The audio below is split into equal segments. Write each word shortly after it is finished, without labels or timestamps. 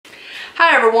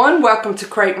Hi everyone, welcome to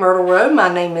Crepe Myrtle Row.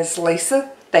 My name is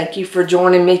Lisa. Thank you for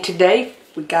joining me today.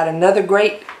 We got another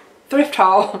great thrift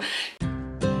haul.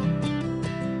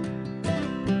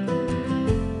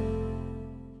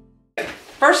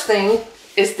 First thing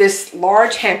is this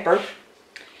large hamper,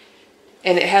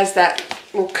 and it has that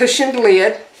little cushioned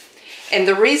lid. And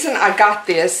the reason I got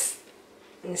this,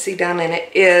 you can see down in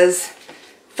it, is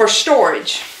for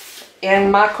storage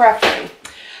in my craft room.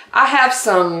 I have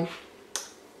some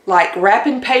like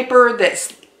wrapping paper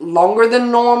that's longer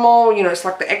than normal, you know, it's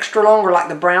like the extra longer, like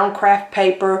the brown craft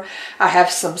paper. I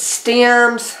have some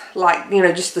stems, like, you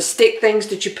know, just the stick things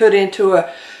that you put into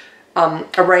a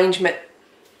arrangement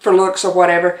for looks or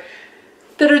whatever,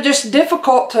 that are just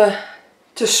difficult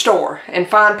to store and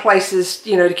find places,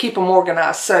 you know, to keep them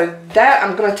organized. So that,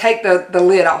 I'm going to take the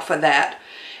lid off of that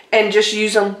and just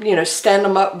use them, you know, stand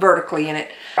them up vertically in it.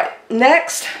 Right.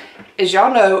 Next, as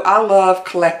y'all know, I love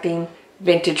collecting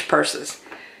vintage purses,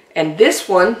 and this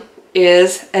one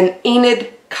is an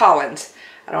Enid Collins.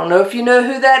 I don't know if you know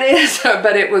who that is,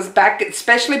 but it was back,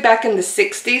 especially back in the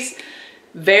 60s,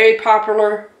 very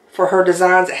popular for her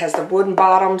designs. It has the wooden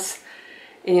bottoms,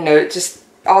 and, you know, just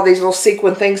all these little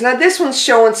sequin things. Now this one's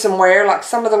showing some wear, like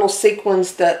some of the little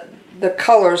sequins, that the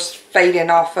colors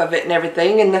fading off of it and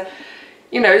everything, and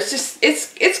you know, it's just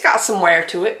it's got some wear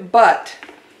to it. But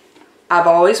I've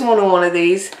always wanted one of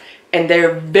these, and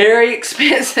they're very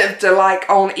expensive to, like,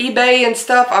 on eBay and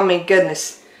stuff. I mean,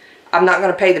 goodness, I'm not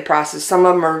going to pay the prices. Some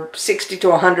of them are 60 to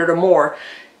 100 or more.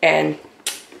 And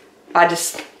I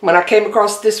just, when I came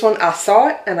across this one, I saw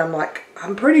it and I'm like,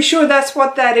 I'm pretty sure that's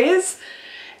what that is.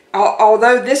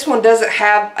 Although this one doesn't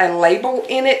have a label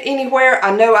in it anywhere,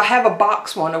 I know I have a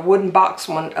box one, a wooden box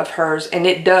one of hers, and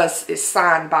it's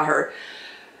signed by her.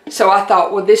 So I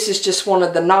thought, well, this is just one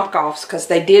of the knockoffs, because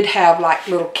they did have like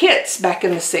little kits back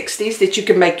in the 60s that you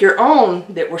could make your own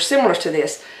that were similar to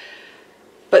this.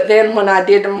 But then when I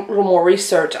did a little more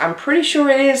research, I'm pretty sure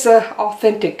it is an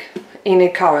authentic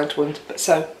Enid Collins one.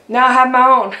 So now I have my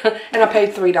own, and I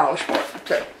paid $3 for it.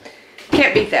 So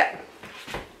can't beat that.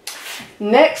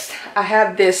 Next, I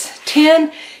have this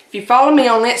tin. If you follow me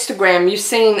on Instagram, you've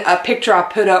seen a picture I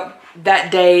put up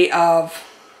that day of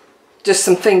just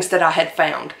some things that I had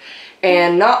found.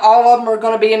 And not all of them are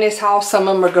going to be in this haul. Some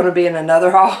of them are going to be in another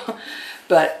haul.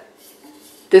 But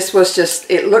this was just,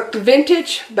 it looked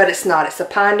vintage, but it's not. It's a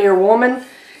Pioneer Woman.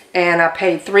 And I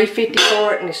paid $3.50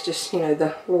 for it. And it's just, you know,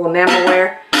 the little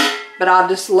enamelware. But I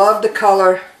just love the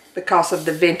color because of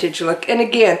the vintage look. And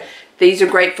again, these are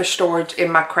great for storage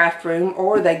in my craft room,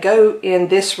 or they go in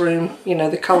this room, you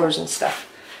know, the colors and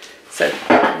stuff. So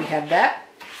we have that.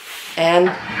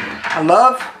 And I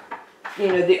love, you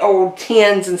know, the old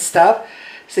tins and stuff.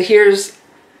 So here's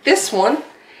this one.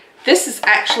 This is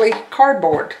actually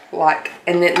cardboard, like,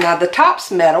 and then now the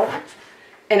top's metal,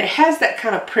 and it has that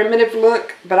kind of primitive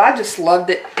look, but I just loved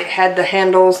it. It had the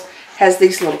handles, has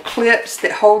these little clips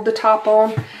that hold the top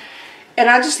on, and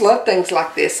I just love things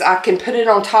like this. I can put it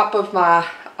on top of my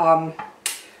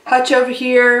hutch over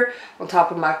here, on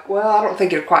top of my, well, I don't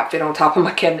think it'll quite fit on top of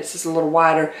my cabinets. It's a little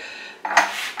wider,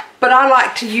 but I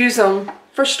like to use them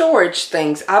for storage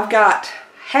things. I've got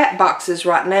hat boxes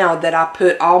right now that I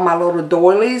put all my little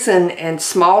doilies and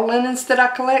small linens that I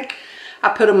collect. I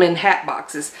put them in hat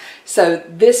boxes. So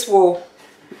this will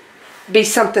be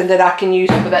something that I can use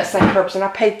for that same purpose. And I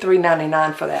paid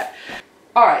 $3.99 for that.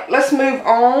 Alright, let's move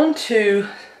on to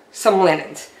some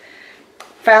linens.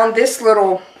 Found this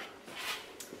little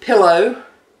pillow,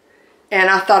 and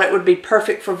I thought it would be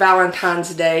perfect for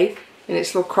Valentine's Day. And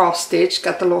it's a little cross stitch,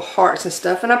 got the little hearts and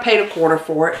stuff, and I paid $1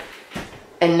 for it.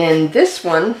 And then this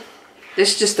one,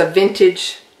 this is just a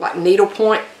vintage like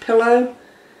needlepoint pillow.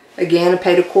 Again, I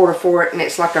paid $1 for it, and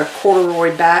it's like a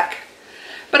corduroy back.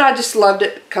 But I just loved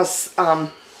it because,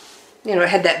 you know, it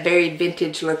had that very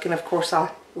vintage look, and of course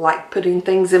I like putting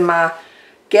things in my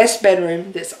guest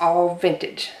bedroom that's all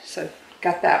vintage. So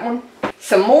got that one.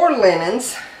 Some more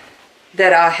linens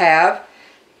that I have.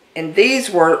 And these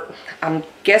were, I'm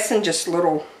guessing, just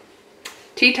little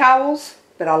tea towels,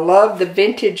 but I love the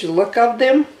vintage look of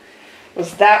them.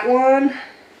 Was that one.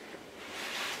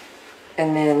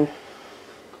 And then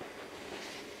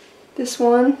this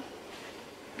one.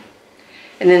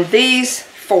 And then these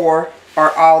four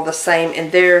are all the same,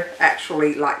 and they're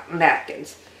actually like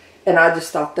napkins. And I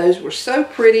just thought those were so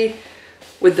pretty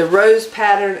with the rose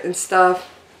pattern and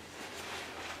stuff.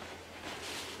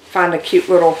 Find a cute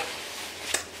little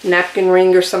napkin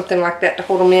ring or something like that to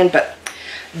hold them in. But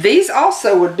these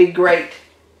also would be great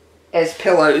as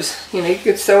pillows. You know, you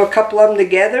could sew a couple of them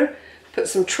together, put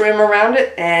some trim around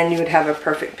it, and you would have a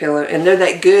perfect pillow. And they're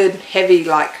that good, heavy,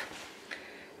 like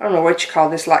I don't know what you call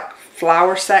this, like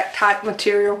flour sack type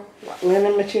material, like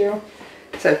linen material.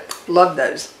 So love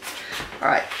those. All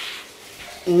right,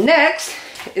 next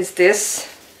is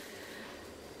this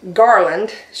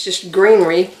garland. It's just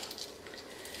greenery,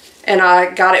 and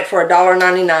I got it for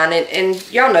 $1.99.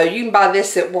 And y'all know you can buy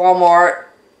this at Walmart.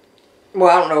 Well,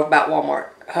 I don't know about Walmart.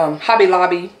 Hobby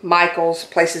Lobby, Michael's,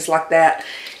 places like that.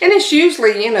 And it's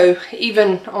usually, you know,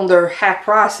 even on their half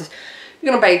prices,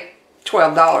 you're going to pay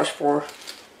 $12 for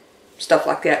stuff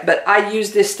like that. But I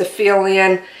use this to fill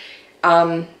in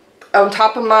on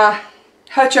top of my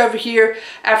hutch over here.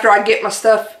 After I get my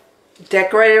stuff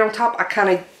decorated on top, I kind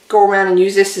of go around and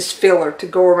use this as filler to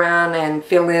go around and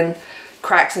fill in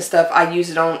cracks and stuff. I use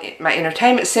it on my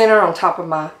entertainment center, on top of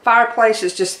my fireplace.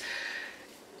 It's just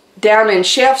down in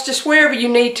shelves, just wherever you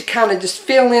need to kind of just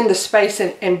fill in the space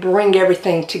and bring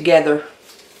everything together.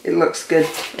 It looks good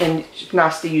and it's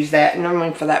nice to use that, and I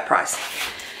mean for that price.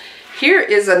 Here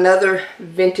is another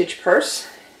vintage purse.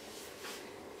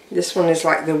 This one is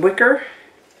like the wicker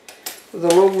with a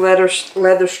little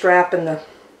leather strap and the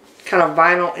kind of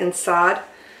vinyl inside.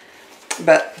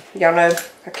 But y'all know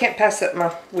I can't pass up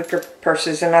my wicker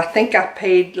purses, and I think I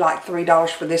paid like $3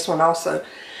 for this one also.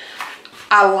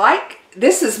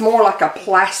 This is more like a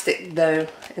plastic though,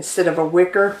 instead of a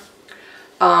wicker.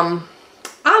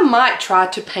 I might try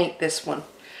to paint this one.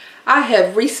 I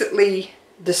have recently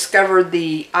discovered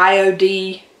the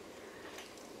IOD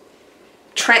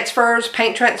transfers,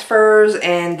 paint transfers,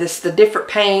 and the different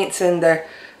paints and the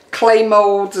clay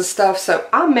molds and stuff. So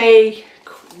I may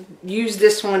use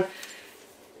this one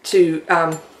to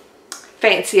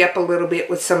fancy up a little bit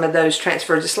with some of those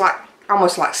transfers. It's like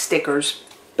almost like stickers,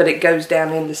 but it goes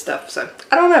down into stuff. So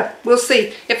I don't know, we'll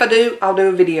see. If I do, I'll do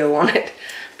a video on it.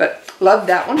 But love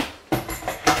that one.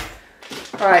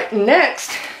 All right,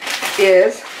 next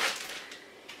is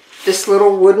this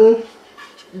little wooden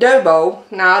dough bowl.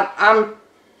 Now I'm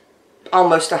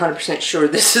almost 100% sure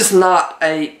this is not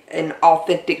an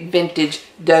authentic vintage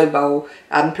dough bowl.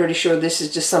 I'm pretty sure this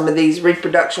is just some of these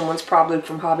reproduction ones, probably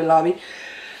from Hobby Lobby.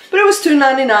 But it was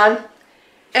 $2.99,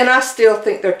 and I still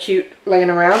think they're cute laying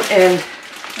around. And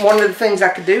one of the things I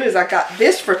could do is I got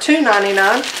this for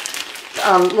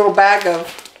 $2.99, little bag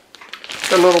of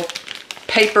the little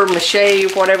paper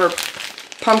mache, whatever,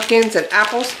 pumpkins and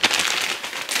apples.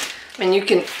 And you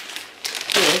can,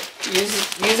 you know,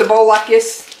 use a bowl like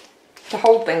this to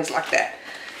hold things like that.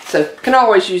 So can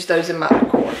always use those in my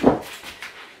decor.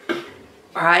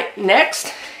 Alright,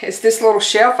 next is this little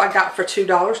shelf I got for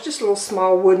 $2. Just a little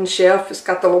small wooden shelf. It's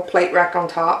got the little plate rack on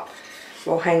top.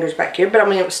 Little hangers back here. But I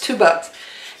mean, it was $2.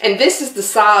 And this is the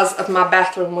size of my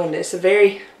bathroom window. It's a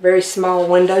very, very small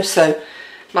window. So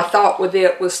my thought with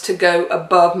it was to go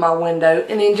above my window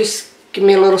and then just give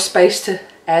me a little space to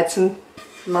add some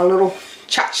my little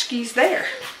tchotchkes there.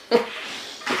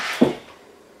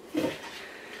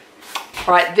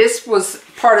 Alright, this was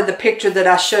part of the picture that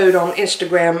I showed on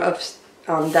Instagram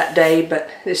of that day, but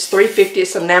it's $3.50.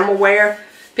 It's enamelware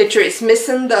picture. It's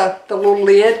missing the little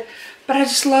lid, but I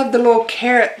just love the little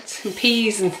carrots and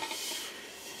peas, and I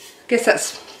guess that's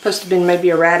supposed to be maybe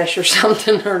a radish or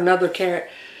something, or another carrot.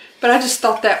 But I just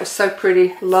thought that was so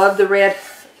pretty. Love the red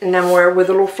enamelware with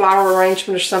a little flower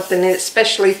arrangement or something in it,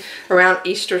 especially around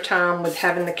Easter time with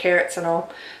having the carrots and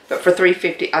all. But for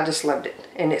 $3.50, I just loved it.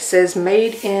 And it says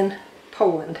made in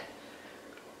Poland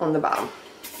on the bottom.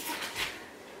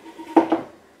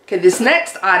 Okay, this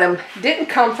next item didn't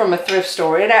come from a thrift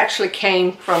store. It actually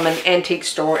came from an antique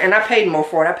store, and I paid more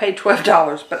for it. I paid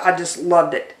 $12, but I just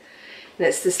loved it. And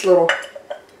it's this little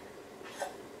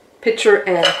pitcher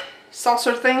and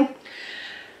saucer thing.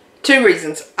 Two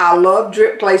reasons. I love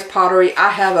drip glazed pottery. I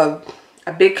have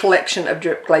a big collection of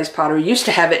drip glazed pottery. Used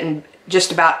to have it in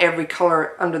just about every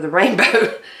color under the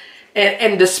rainbow.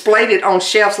 and displayed it on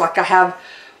shelves. Like I have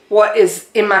what is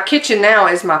in my kitchen now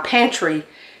is my pantry.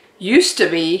 Used to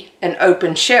be an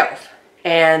open shelf.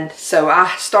 And so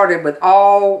I started with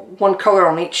all one color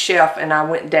on each shelf, and I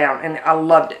went down, and I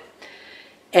loved it.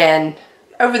 And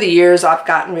over the years, I've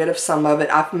gotten rid of some of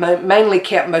it. I've mainly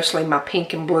kept mostly my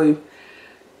pink and blue.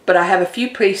 But I have a few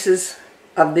pieces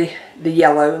of the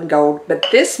yellow and gold. But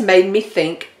this made me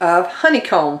think of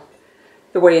honeycomb,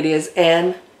 the way it is.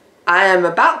 And I am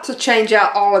about to change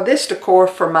out all of this decor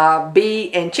for my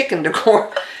bee and chicken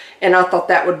decor. And I thought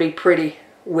that would be pretty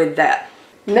with that.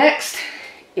 Next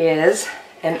is,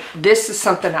 and this is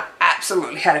something I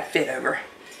absolutely had a fit over,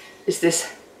 is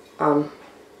this, what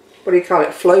do you call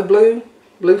it, flow blue?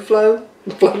 Blue flow?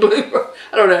 Flow blue?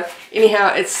 I don't know.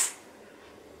 Anyhow, it's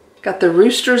got the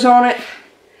roosters on it.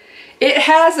 It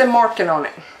has a marking on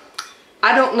it.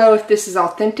 I don't know if this is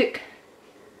authentic,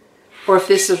 or if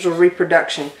this is a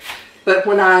reproduction. But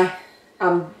when I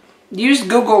used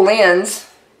Google Lens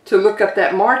to look up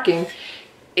that marking,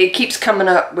 it keeps coming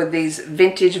up with these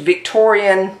vintage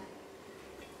Victorian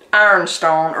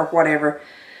ironstone or whatever.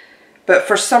 But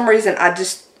for some reason,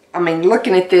 I mean,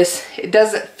 looking at this, it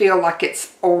doesn't feel like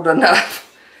it's old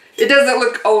enough. It doesn't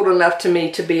look old enough to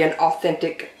me to be an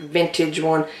authentic vintage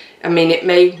one. I mean, it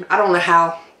may, I don't know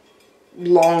how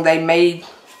long they made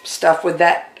stuff with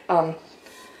that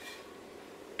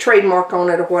trademark on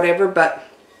it or whatever, but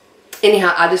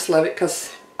anyhow, I just love it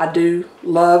because I do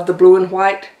love the blue and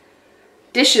white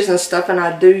dishes and stuff, and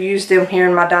I do use them here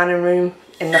in my dining room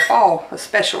in the fall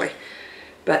especially.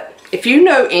 But if you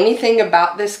know anything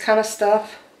about this kind of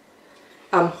stuff,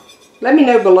 let me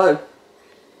know below,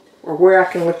 or where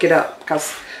I can look it up,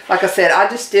 because like I said, I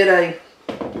just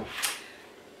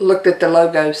looked at the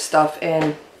logo stuff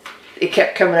and it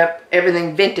kept coming up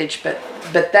everything vintage, but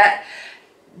that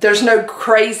there's no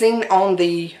crazing on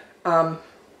the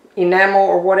enamel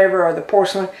or whatever, or the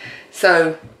porcelain,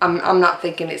 so I'm not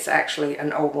thinking it's actually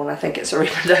an old one. I think it's a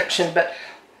reproduction, but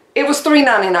it was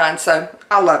 $3.99, so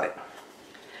I love it.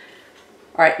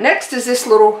 Alright, next is this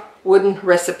little wooden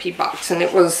recipe box, and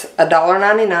it was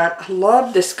 $1.99. I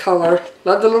love this color,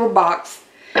 love the little box,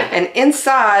 and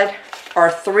inside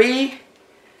are 3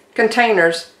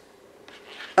 containers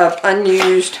of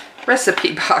unused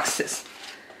recipe boxes.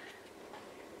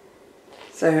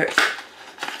 So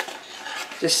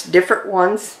just different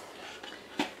ones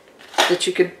that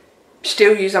you could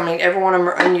still use. I mean, every one of them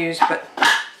are unused, but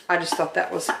I just thought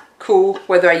that was cool,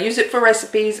 whether I use it for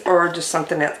recipes or just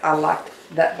something else. I liked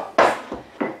that box.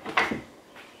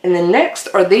 And then next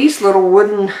are these little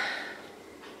wooden,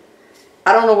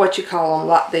 I don't know what you call them,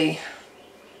 like the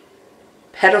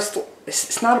pedestal.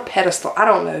 It's not a pedestal, I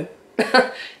don't know.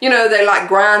 You know, they like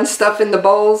grind stuff in the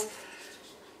bowls.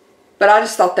 But I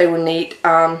just thought they were neat.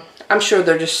 I'm sure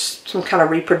they're just some kind of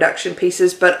reproduction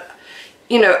pieces, but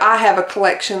you know, I have a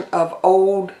collection of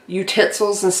old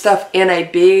utensils and stuff in a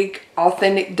big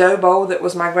authentic dough bowl that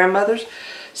was my grandmother's.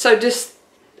 So just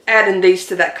adding these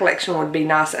to that collection would be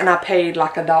nice, and I paid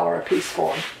like $1 a piece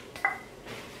for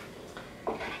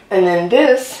them. And then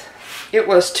this, it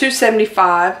was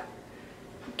 $2.75.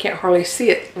 Can't hardly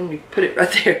see it. Let me put it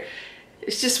right there.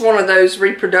 It's just one of those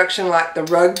reproduction, like the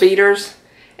rug beaters,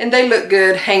 and they look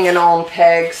good hanging on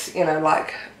pegs, you know,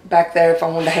 like back there if I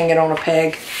wanted to hang it on a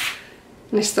peg.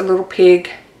 And it's the little pig,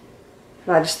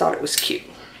 and I just thought it was cute.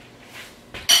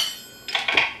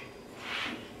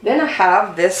 Then I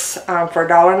have this for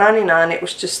 $1.99. It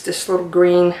was just this little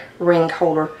green ring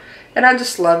holder, and I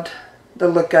just loved the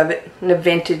look of it and the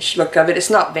vintage look of it. It's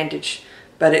not vintage,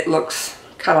 but it looks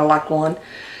kind of like one.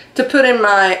 To put in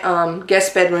my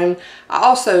guest bedroom. I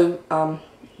also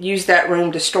use that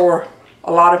room to store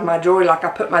a lot of my jewelry. Like I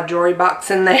put my jewelry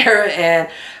box in there, and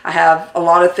I have a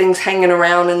lot of things hanging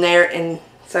around in there, and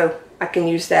so I can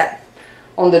use that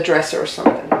on the dresser or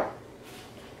something.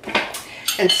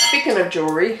 And speaking of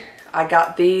jewelry, I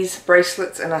got these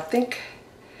bracelets, and I think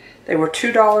they were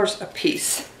 $2 a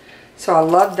piece. So I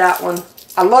love that one.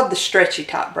 I love the stretchy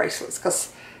type bracelets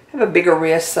because I have a bigger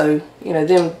wrist, so you know,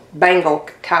 them bangle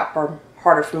type are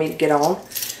harder for me to get on.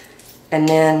 And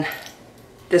then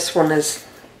this one is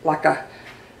like a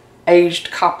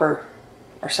aged copper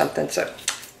or something, so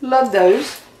love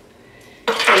those.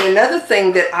 And another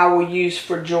thing that I will use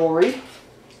for jewelry,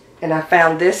 and I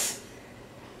found this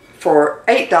for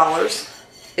 $8,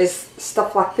 is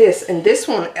stuff like this. And this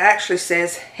one actually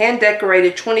says hand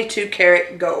decorated 22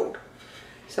 karat gold,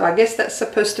 so I guess that's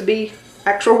supposed to be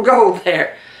actual gold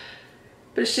there.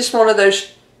 But it's just one of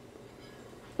those,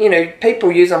 you know,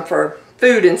 people use them for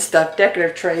food and stuff,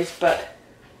 decorative trays, but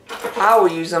I will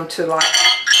use them to like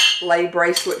lay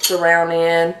bracelets around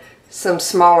in, some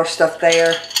smaller stuff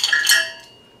there.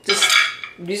 Just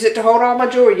use it to hold all my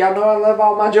jewelry. Y'all know I love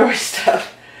all my jewelry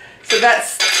stuff. So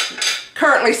that's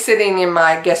currently sitting in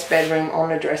my guest bedroom on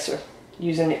the dresser,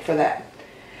 using it for that.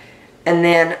 And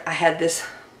then I had this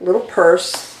little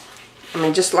purse. I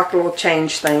mean, just like a little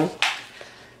change thing.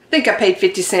 I think I paid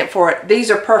 50 cents for it.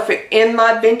 These are perfect in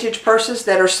my vintage purses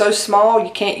that are so small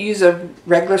you can't use a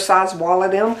regular size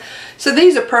wallet in them. So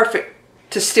these are perfect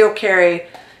to still carry,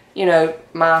 you know,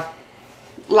 my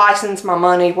license, my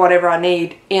money, whatever I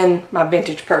need in my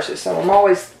vintage purses. So I'm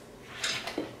always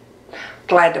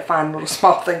glad to find little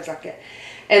small things like that.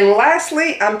 And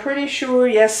lastly, I'm pretty sure,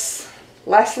 yes,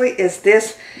 lastly is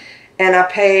this, and I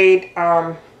paid,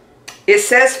 it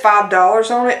says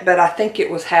 $5 on it, but I think it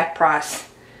was half price.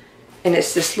 And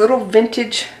it's this little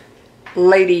vintage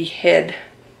lady head.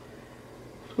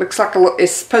 Looks like a little,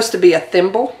 it's supposed to be a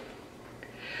thimble.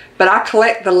 But I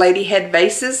collect the lady head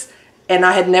vases, and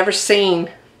I had never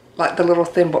seen like the little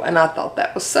thimble, and I thought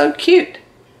that was so cute.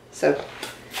 So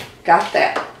got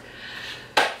that.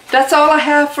 That's all I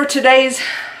have for today's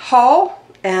haul.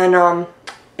 And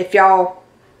if y'all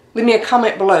leave me a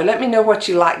comment below, let me know what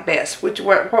you like best.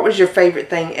 What was your favorite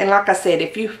thing? And like I said,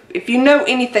 if you know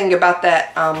anything about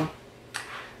that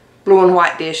blue and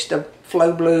white dish, the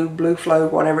Flow Blue Flow,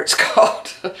 whatever it's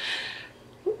called,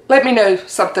 let me know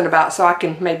something about, so I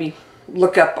can maybe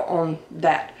look up on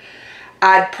that.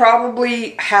 I'd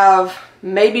probably have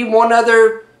maybe one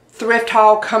other thrift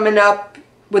haul coming up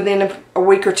within a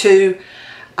week or two.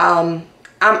 I'm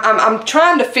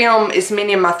trying to film as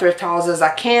many of my thrift hauls as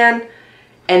I can,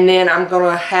 and then I'm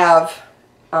gonna have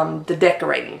the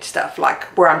decorating stuff, like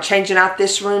where I'm changing out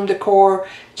this room decor,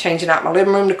 changing out my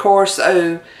living room decor.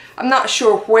 So I'm not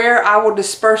sure where I will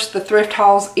disperse the thrift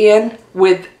hauls in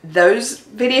with those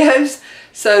videos.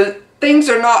 So things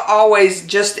are not always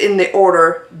just in the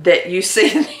order that you see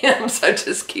them, so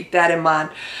just keep that in mind.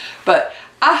 But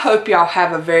I hope y'all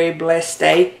have a very blessed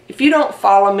day. If you don't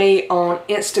follow me on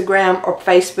Instagram or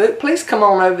Facebook, please come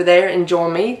on over there and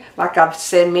join me. Like I've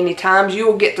said many times, you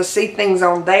will get to see things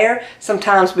on there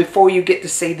sometimes before you get to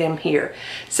see them here.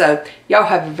 So y'all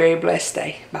have a very blessed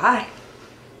day. Bye.